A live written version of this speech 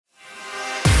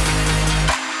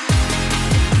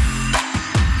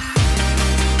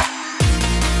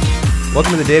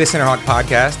Welcome to the Data Center Hawk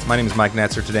podcast. My name is Mike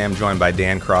Netzer. Today I'm joined by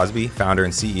Dan Crosby, founder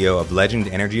and CEO of Legend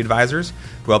Energy Advisors,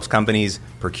 who helps companies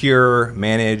procure,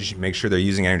 manage, make sure they're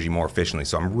using energy more efficiently.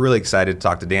 So I'm really excited to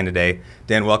talk to Dan today.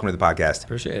 Dan, welcome to the podcast.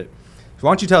 Appreciate it. So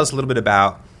why don't you tell us a little bit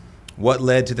about what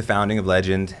led to the founding of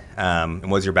Legend, and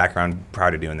what was your background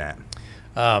prior to doing that?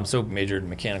 So majored in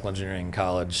mechanical engineering in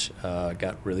college,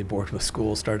 got really bored with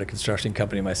school, started a construction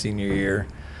company my senior year,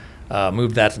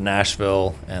 moved that to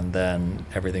Nashville, and then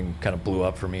everything kind of blew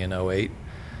up for me in '08.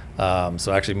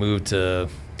 So I actually moved to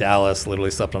Dallas,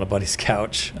 literally slept on a buddy's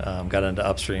couch, got into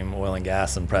upstream oil and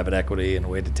gas and private equity and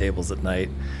waited tables at night,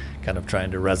 kind of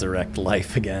trying to resurrect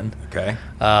life again. Okay.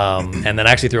 And then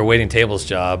actually through a waiting tables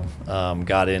job,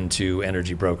 got into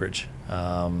energy brokerage,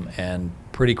 and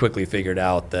pretty quickly figured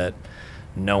out that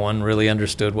no one really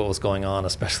understood what was going on,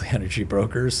 especially energy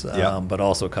brokers, but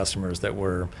also customers that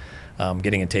were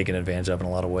getting and taken advantage of in a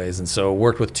lot of ways. And so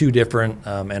worked with two different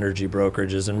energy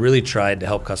brokerages and really tried to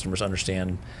help customers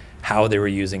understand how they were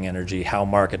using energy, how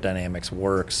market dynamics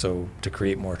work, so to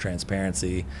create more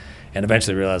transparency. And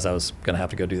eventually realized I was going to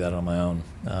have to go do that on my own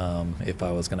if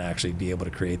I was going to actually be able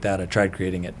to create that. I tried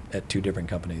creating it at two different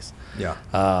companies. Yeah.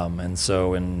 And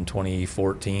so in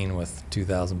 2014, with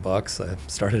 $2,000, I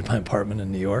started my apartment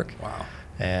in New York. Wow.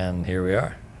 And here we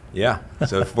are. Yeah.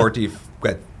 So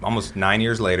almost 9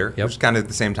 years later, which is kind of at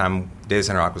the same time Data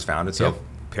Center Hawk was founded. So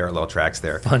parallel tracks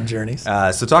there. Fun journeys.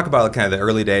 So talk about kind of the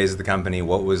early days of the company.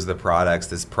 What was the products,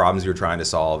 the problems you were trying to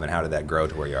solve, and how did that grow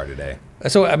to where you are today?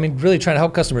 So, I mean, really trying to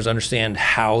help customers understand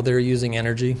how they're using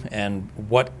energy and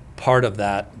what part of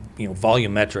that,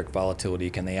 volumetric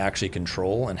volatility can they actually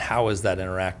control, and how is that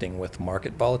interacting with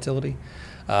market volatility.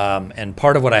 And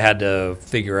part of what I had to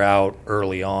figure out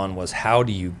early on was how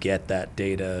do you get that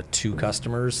data to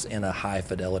customers in a high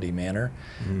fidelity manner,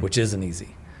 which isn't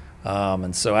easy.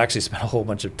 And so I actually spent a whole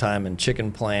bunch of time in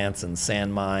chicken plants and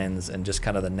sand mines and just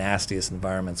kind of the nastiest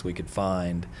environments we could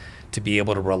find to be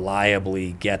able to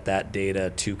reliably get that data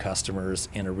to customers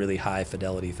in a really high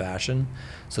fidelity fashion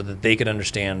so that they could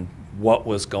understand what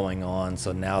was going on,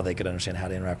 so now they could understand how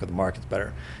to interact with the markets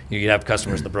better. You'd have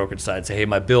customers on the brokerage side say, hey,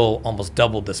 my bill almost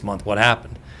doubled this month. What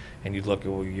happened? And you'd look,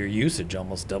 well, your usage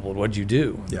almost doubled. What'd you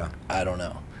do? Yeah. I don't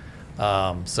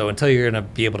know. So until you're going to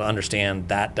be able to understand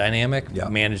that dynamic,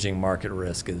 managing market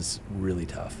risk is really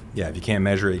tough. Yeah, if you can't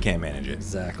measure it, you can't manage it.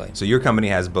 Exactly. So your company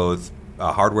has both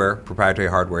proprietary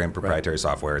hardware and proprietary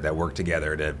software that work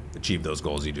together to achieve those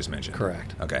goals you just mentioned.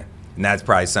 Correct. Okay. And that's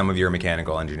probably some of your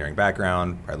mechanical engineering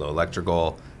background, probably a little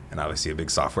electrical, and obviously a big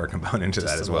software component to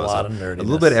that as well. A lot of nerdiness. A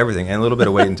little bit of everything, and a little bit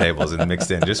of waiting tables and mixed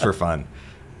in just for fun.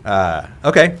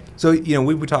 Okay. So,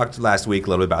 we talked last week a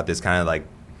little bit about this kind of like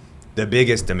the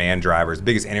biggest demand drivers,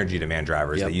 biggest energy demand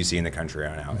drivers that you see in the country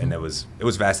right now. And it was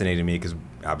fascinating to me because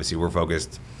obviously we're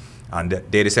focused on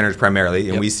data centers primarily,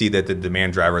 and we see that the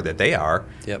demand driver that they are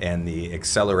and the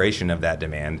acceleration of that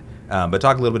demand. But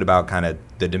talk a little bit about kind of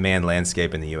the demand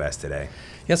landscape in the U.S. today.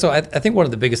 Yeah, so I think one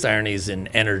of the biggest ironies in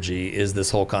energy is this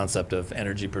whole concept of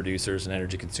energy producers and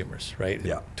energy consumers, right?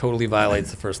 Yeah. It totally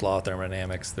violates the first law of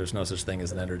thermodynamics. There's no such thing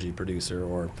as an energy producer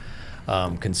or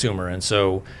consumer. And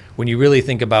so when you really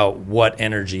think about what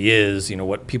energy is,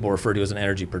 what people refer to as an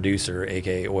energy producer,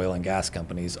 aka oil and gas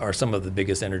companies, are some of the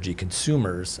biggest energy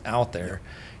consumers out there.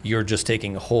 You're just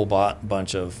taking a whole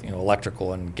bunch of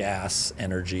electrical and gas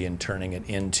energy and turning it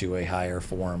into a higher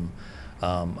form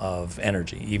of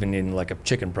energy. Even in like a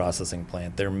chicken processing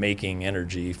plant, they're making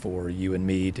energy for you and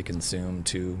me to consume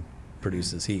to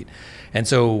produces heat. And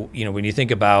so, when you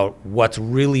think about what's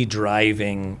really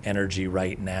driving energy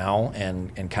right now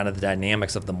and kind of the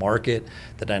dynamics of the market,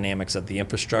 the dynamics of the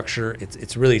infrastructure,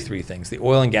 it's really three things. The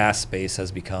oil and gas space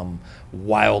has become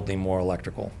wildly more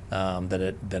electrical than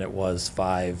it was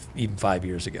 5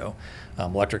 years ago.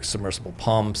 Electric submersible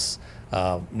pumps,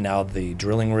 now the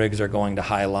drilling rigs are going to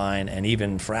high line, and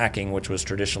even fracking, which was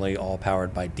traditionally all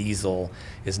powered by diesel,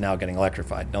 is now getting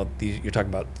electrified. Now, you're talking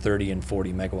about 30 and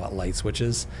 40 megawatt light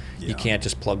switches. Yeah. You can't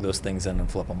just plug those things in and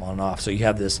flip them on and off. So you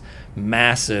have this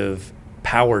massive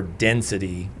power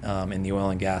density in the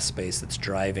oil and gas space that's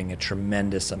driving a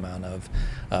tremendous amount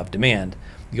of demand.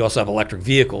 You also have electric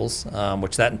vehicles,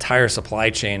 which that entire supply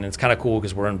chain, and it's kind of cool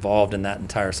because we're involved in that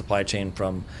entire supply chain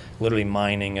from literally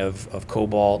mining of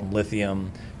cobalt and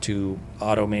lithium to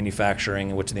auto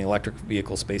manufacturing, which in the electric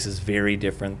vehicle space is very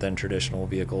different than traditional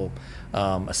vehicle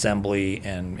assembly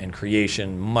and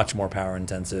creation, much more power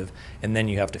intensive. And then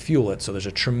you have to fuel it. So there's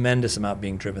a tremendous amount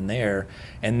being driven there.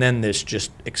 And then this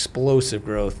just explosive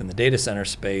growth in the data center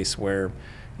space where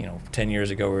 10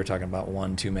 years ago we were talking about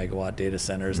 1-2 megawatt data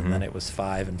centers, and then it was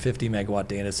 5 and 50 megawatt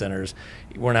data centers.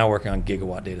 We're now working on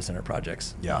gigawatt data center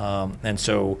projects. And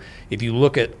so if you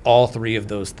look at all three of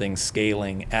those things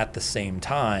scaling at the same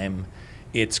time,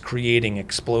 it's creating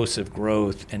explosive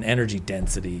growth, and energy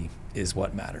density is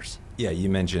what matters. Yeah, you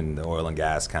mentioned the oil and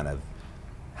gas kind of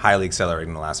highly accelerating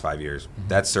in the last 5 years.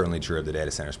 That's certainly true of the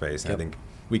data center space. And I think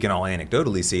we can all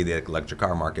anecdotally see the electric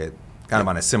car market kind of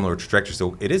on a similar trajectory.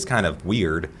 So it is kind of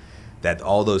weird that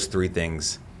all those three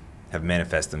things have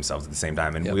manifested themselves at the same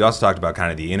time. And we also talked about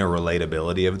kind of the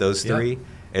interrelatability of those three.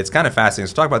 It's kind of fascinating.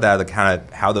 Let's talk about that, the kind of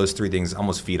how those three things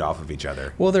almost feed off of each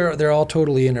other. Well, they're all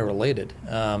totally interrelated.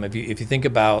 If you think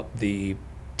about the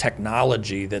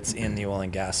technology that's in the oil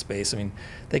and gas space, I mean,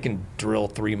 they can drill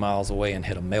 3 miles away and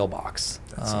hit a mailbox.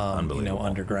 That's unbelievable.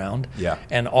 Underground. Yeah.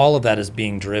 And all of that is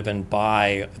being driven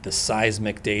by the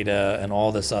seismic data and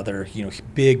all this other,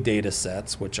 big data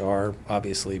sets, which are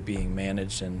obviously being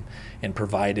managed and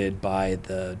provided by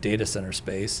the data center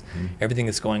space. Everything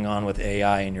that's going on with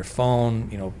AI in your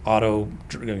phone,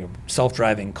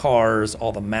 self-driving cars,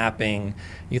 all the mapping.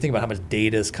 You think about how much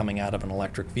data is coming out of an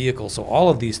electric vehicle. So all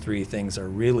of these three things are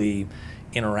really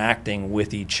interacting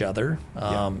with each other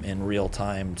in real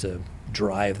time to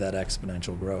drive that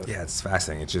exponential growth. Yeah, it's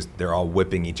fascinating. It's just they're all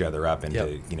whipping each other up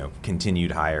into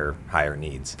continued higher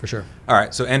needs. For sure. All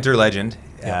right, so enter Legend.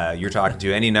 You're talking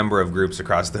to any number of groups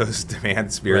across those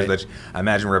demand spheres, which I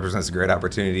imagine represents a great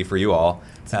opportunity for you all.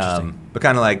 But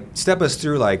kind of like step us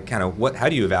through how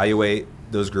do you evaluate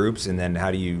those groups, and then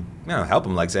how do you help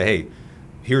them say, hey,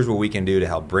 here's what we can do to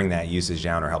help bring that usage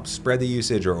down or help spread the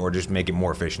usage or just make it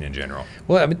more efficient in general?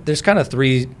 Well, I mean, there's kind of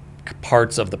three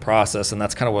parts of the process, and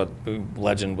that's kind of what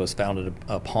Legend was founded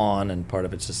upon, and part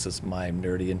of it's just as my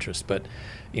nerdy interest. But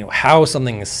how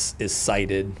something is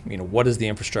sited, what does the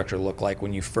infrastructure look like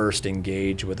when you first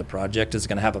engage with a project is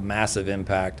going to have a massive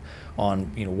impact on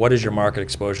what is your market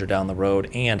exposure down the road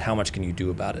and how much can you do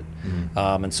about it.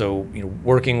 And so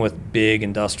working with big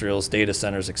industrials, data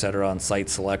centers, et cetera, on site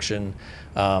selection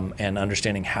and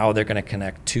understanding how they're going to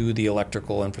connect to the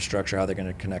electrical infrastructure, how they're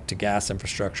going to connect to gas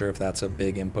infrastructure, if that's a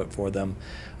big input for them,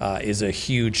 is a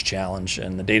huge challenge.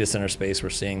 And the data center space, we're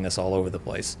seeing this all over the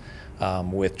place.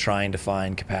 With trying to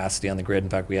find capacity on the grid. In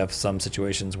fact, we have some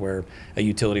situations where a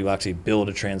utility will actually build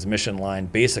a transmission line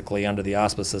basically under the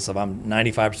auspices of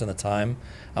 95% of the time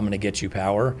I'm going to get you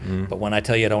power, but when I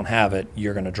tell you I don't have it,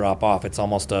 you're going to drop off. It's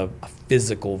almost a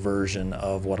physical version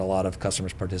of what a lot of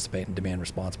customers participate in demand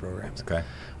response programs. Okay.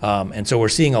 And so we're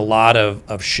seeing a lot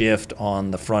of shift on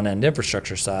the front end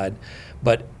infrastructure side,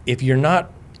 but if you're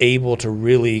not able to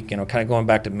really, kind of going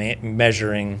back to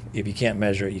measuring, if you can't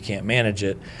measure it, you can't manage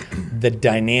it, the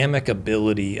dynamic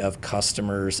ability of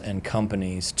customers and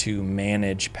companies to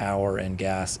manage power and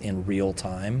gas in real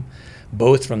time,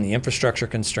 both from the infrastructure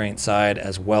constraint side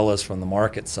as well as from the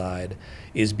market side,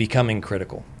 is becoming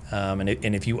critical. And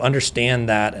if you understand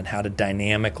that and how to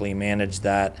dynamically manage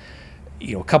that,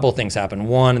 a couple of things happen.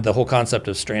 One, the whole concept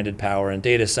of stranded power in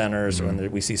data centers, and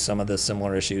we see some of the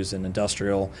similar issues in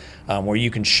industrial, where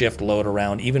you can shift load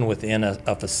around even within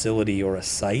a facility or a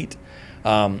site,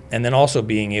 and then also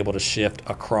being able to shift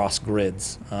across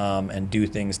grids and do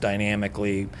things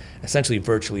dynamically, essentially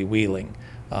virtually wheeling,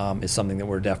 is something that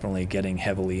we're definitely getting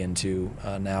heavily into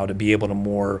now to be able to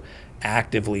more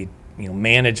actively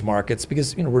manage markets,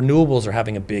 because renewables are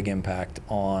having a big impact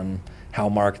on how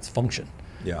markets function.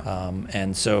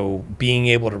 And so being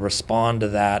able to respond to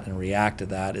that and react to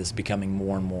that is becoming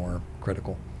more and more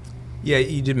critical. Yeah,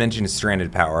 you did mention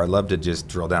stranded power. I'd love to just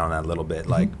drill down on that a little bit.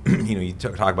 Like, you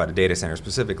talk about a data center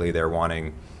specifically, they're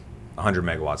wanting 100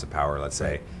 megawatts of power, let's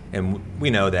say. And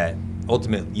we know that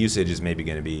ultimate usage is maybe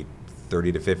going to be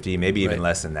 30 to 50, maybe even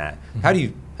less than that. How do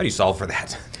you solve for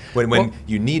that when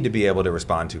you need to be able to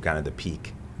respond to kind of the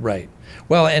peak? Right.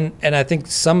 Well, and I think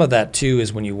some of that too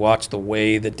is when you watch the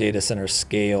way that data centers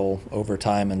scale over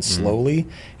time and slowly.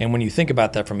 And when you think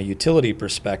about that from a utility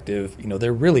perspective,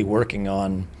 they're really working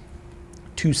on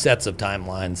two sets of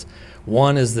timelines.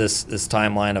 One is this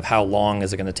timeline of how long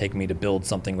is it going to take me to build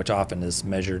something, which often is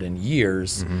measured in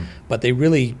years, but they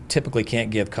really typically can't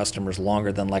give customers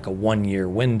longer than like a 1 year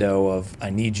window of,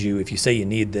 I need you, if you say you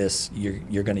need this,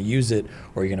 you're going to use it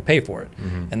or you're going to pay for it.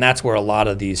 And that's where a lot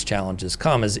of these challenges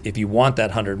come, is if you want that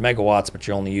 100 megawatts, but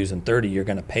you're only using 30, you're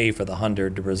going to pay for the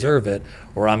 100 to reserve it,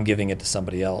 or I'm giving it to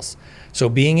somebody else. So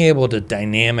being able to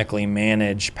dynamically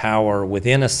manage power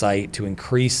within a site to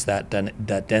increase that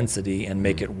density and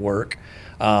make it work,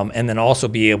 and then also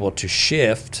be able to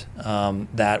shift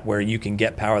that where you can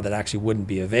get power that actually wouldn't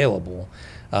be available,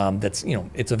 that's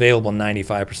it's available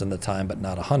 95% of the time but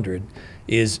not 100,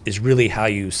 is really how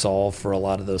you solve for a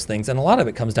lot of those things. And a lot of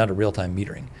it comes down to real-time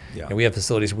metering. Yeah. And we have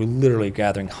facilities where we're literally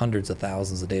gathering hundreds of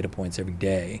thousands of data points every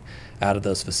day out of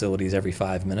those facilities every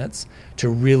 5 minutes to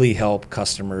really help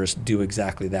customers do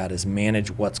exactly that, is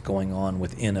manage what's going on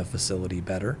within a facility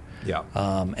better,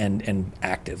 and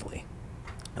actively.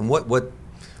 And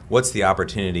what's the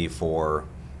opportunity for,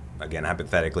 again,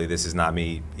 hypothetically, this is not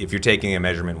me, if you're taking a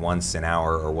measurement once an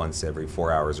hour or once every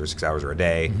 4 hours or 6 hours or a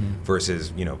day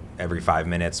versus, every 5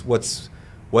 minutes,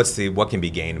 what can be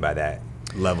gained by that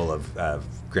level of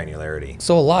granularity?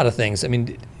 So a lot of things. I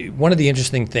mean, one of the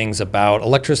interesting things about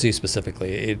electricity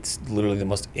specifically, it's literally the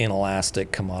most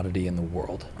inelastic commodity in the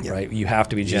world, right? You have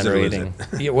to be generating,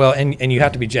 and you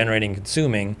have to be generating and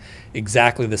consuming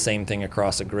exactly the same thing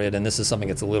across a grid. And this is something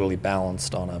that's literally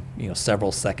balanced on a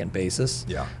several second basis,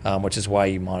 which is why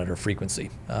you monitor frequency,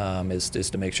 is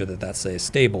to make sure that stays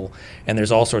stable. And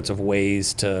there's all sorts of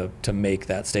ways to make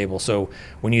that stable. So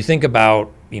when you think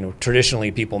about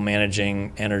traditionally people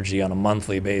managing energy on a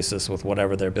monthly basis with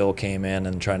whatever their bill came in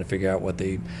and trying to figure out what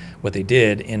they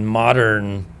did in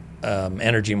modern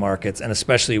energy markets, and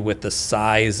especially with the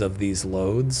size of these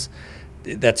loads,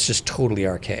 that's just totally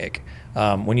archaic.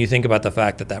 When you think about the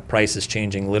fact that price is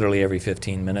changing literally every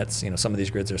 15 minutes, some of these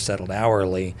grids are settled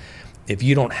hourly. If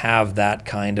you don't have that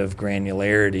kind of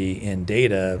granularity in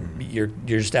data, you're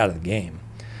just out of the game.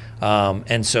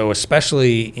 And so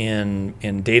especially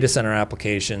in data center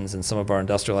applications and some of our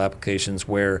industrial applications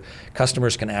where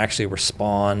customers can actually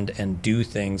respond and do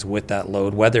things with that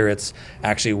load, whether it's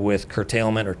actually with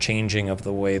curtailment or changing of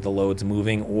the way the load's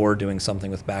moving, or doing something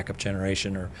with backup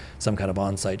generation or some kind of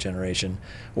on-site generation,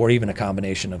 or even a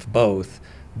combination of both,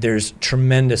 there's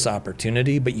tremendous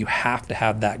opportunity, but you have to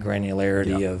have that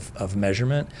granularity of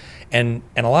measurement. And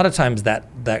a lot of times that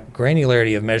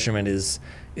granularity of measurement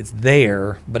it's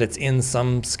there, but it's in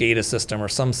some SCADA system or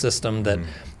some system that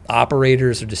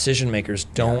operators or decision makers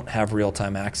don't have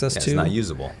real-time access to. It's not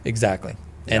usable. Exactly.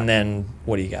 And then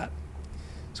what do you got?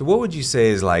 So what would you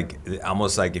say is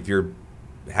almost like if you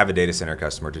have a data center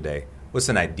customer today, what's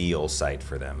an ideal site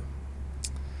for them?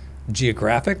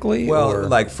 Geographically? Well,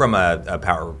 like from a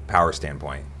power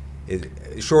standpoint.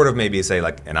 Short of maybe say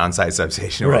like an on-site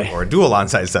substation or dual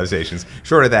on-site substations,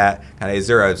 short of that, kind of, is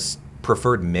there a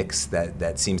preferred mix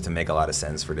that seems to make a lot of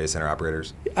sense for data center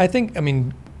operators? I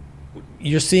mean,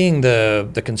 you're seeing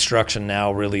the construction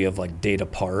now really of like data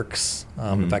parks.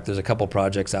 In fact, there's a couple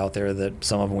projects out there that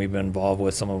some of them we've been involved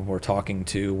with, some of them we're talking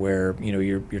to, where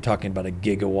you're talking about a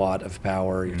gigawatt of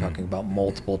power. You're talking about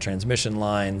multiple transmission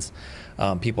lines.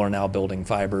 People are now building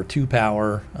fiber to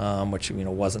power, which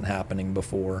wasn't happening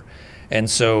before, and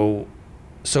so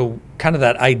kind of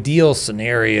that ideal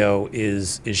scenario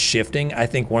is shifting. I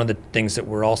think one of the things that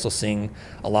we're also seeing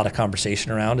a lot of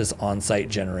conversation around is on-site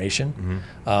generation.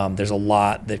 There's a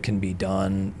lot that can be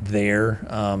done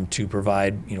there to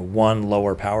provide, one,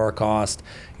 lower power cost.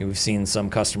 We've seen some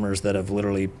customers that have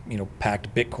literally,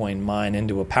 packed Bitcoin mine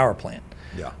into a power plant.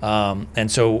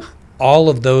 And so all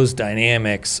of those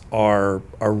dynamics are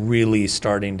really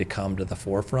starting to come to the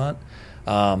forefront.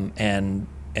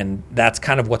 And that's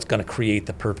kind of what's going to create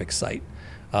the perfect site,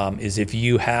 is if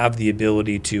you have the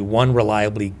ability to, one,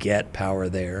 reliably get power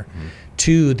there,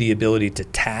 two, the ability to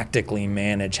tactically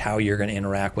manage how you're going to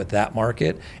interact with that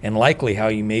market, and likely how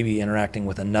you may be interacting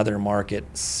with another market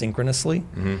synchronously,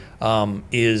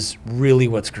 is really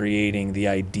what's creating the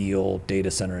ideal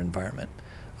data center environment.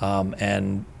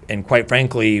 And quite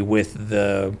frankly, with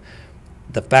the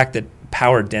fact that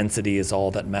power density is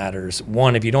all that matters.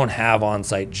 One, if you don't have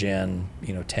on-site gen,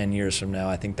 10 years from now,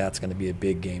 I think that's going to be a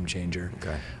big game changer.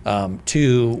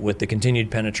 Two, with the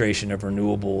continued penetration of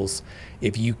renewables,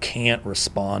 if you can't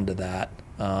respond to that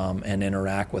and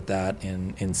interact with that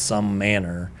in some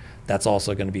manner, that's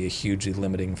also going to be a hugely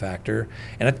limiting factor.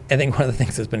 And I think one of the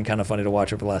things that's been kind of funny to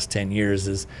watch over the last 10 years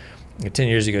is, 10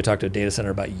 years ago, I talked to a data center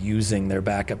about using their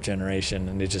backup generation,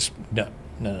 and it just,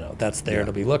 no, that's there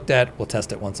to be looked at. We'll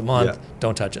test it once a month.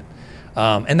 Don't touch it.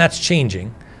 And that's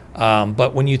changing.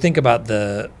 But when you think about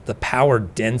the power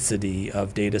density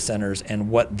of data centers and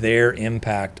what their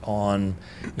impact on,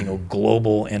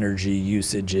 global energy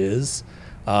usage is,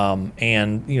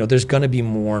 and there's going to be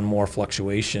more and more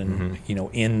fluctuation,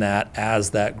 in that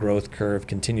as that growth curve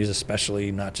continues,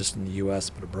 especially not just in the U.S.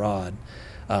 but abroad,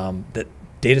 that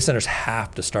data centers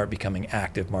have to start becoming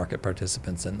active market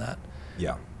participants in that.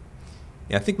 Yeah,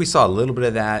 I think we saw a little bit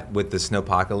of that with the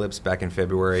snowpocalypse back in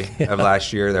February of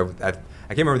last year. I can't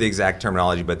remember the exact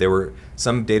terminology, but there were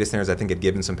some data centers I think had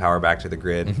given some power back to the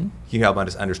grid. Can you help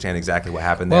us understand exactly what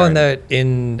happened there? Well,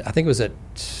 I think it was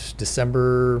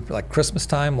December, like Christmas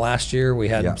time last year, we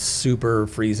had super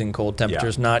freezing cold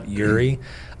temperatures, not Uri.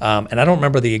 And I don't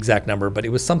remember the exact number, but it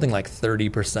was something like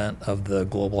 30% of the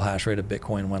global hash rate of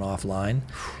Bitcoin went offline.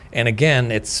 And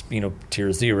again, it's,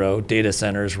 tier 0, data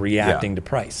centers reacting to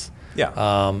price.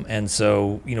 And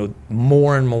so,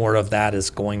 more and more of that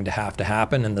is going to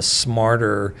happen. And the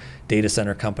smarter data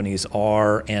center companies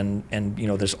are, and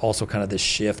there's also kind of this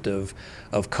shift of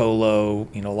colo.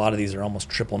 A lot of these are almost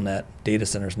triple net data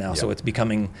centers now. So it's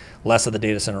becoming less of the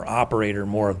data center operator,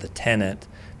 more of the tenant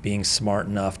being smart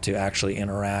enough to actually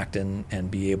interact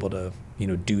and be able to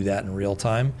do that in real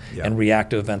time and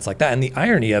react to events like that. And the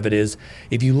irony of it is,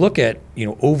 if you look at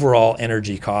overall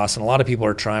energy costs, and a lot of people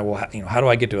are trying, how do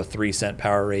I get to a 3-cent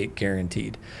power rate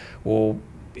guaranteed? Well,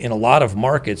 in a lot of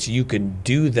markets, you can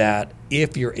do that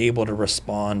if you're able to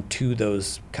respond to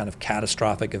those kind of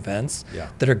catastrophic events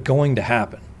that are going to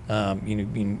happen.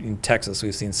 In Texas,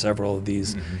 we've seen several of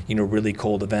these, really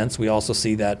cold events. We also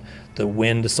see that the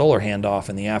wind to solar handoff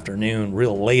in the afternoon,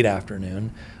 real late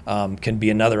afternoon, can be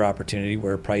another opportunity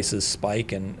where prices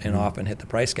spike and often hit the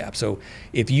price cap. So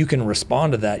if you can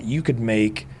respond to that, you could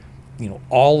make,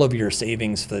 all of your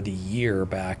savings for the year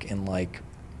back in like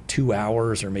 2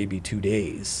 hours or maybe 2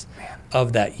 days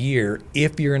of that year,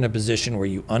 if you're in a position where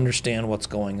you understand what's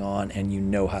going on and you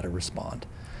know how to respond.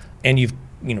 And you've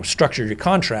structured your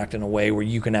contract in a way where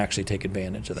you can actually take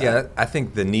advantage of that. Yeah, I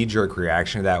think the knee-jerk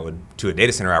reaction to that to a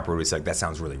data center operator would be like, that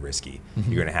sounds really risky.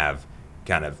 You're going to have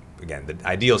kind of, again, the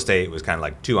ideal state was kind of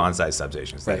like 2 on-site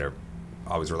substations that are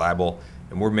always reliable,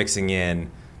 and we're mixing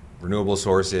in renewable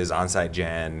sources, on-site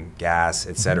gen, gas,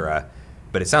 et cetera.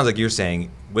 But it sounds like you're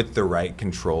saying with the right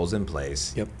controls in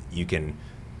place, you can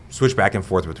switch back and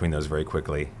forth between those very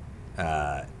quickly,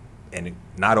 and it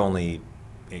not only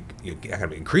you kind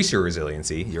of increase your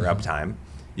resiliency, your uptime.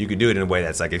 You could do it in a way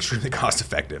that's like extremely cost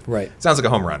effective. Right. Sounds like a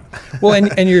home run. Well,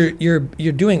 and you're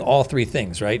doing all 3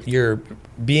 things, right? You're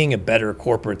being a better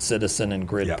corporate citizen and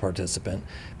grid participant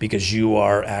because you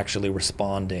are actually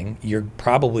responding. You're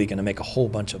probably going to make a whole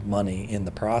bunch of money in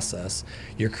the process.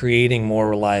 You're creating more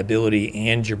reliability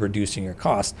and you're reducing your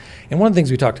cost. And one of the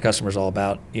things we talk to customers all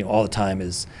about, all the time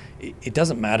is it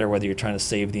doesn't matter whether you're trying to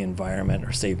save the environment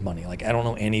or save money. Like, I don't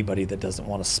know anybody that doesn't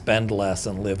want to spend less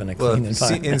and live in a clean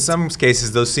environment. In some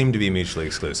cases, those seem to be mutually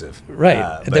exclusive.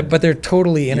 Right. But they're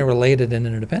totally interrelated and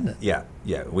interdependent. Yeah.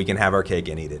 We can have our cake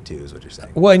and eat it too, is what you're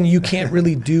saying. Well, and you can't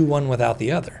really do one without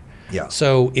the other. Yeah.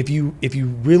 So if you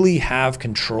really have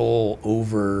control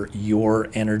over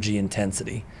your energy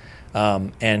intensity,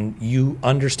 and you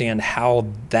understand how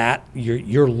that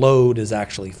your load is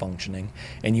actually functioning,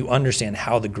 and you understand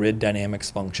how the grid dynamics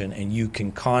function, and you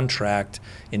can contract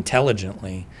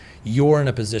intelligently, you're in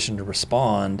a position to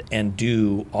respond and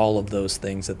do all of those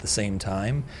things at the same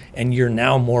time, and you're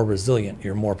now more resilient,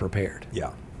 you're more prepared.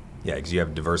 Yeah, because you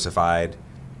have diversified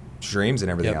streams and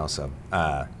everything else. So,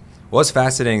 well, it's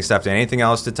fascinating stuff. Anything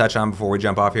else to touch on before we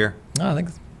jump off here? No, I think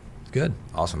good.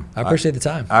 Awesome. I appreciate the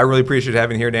time. I really appreciate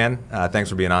having you here, Dan. Thanks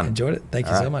for being on. Enjoyed it. Thank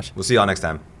you so much. We'll see y'all next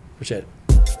time. Appreciate it.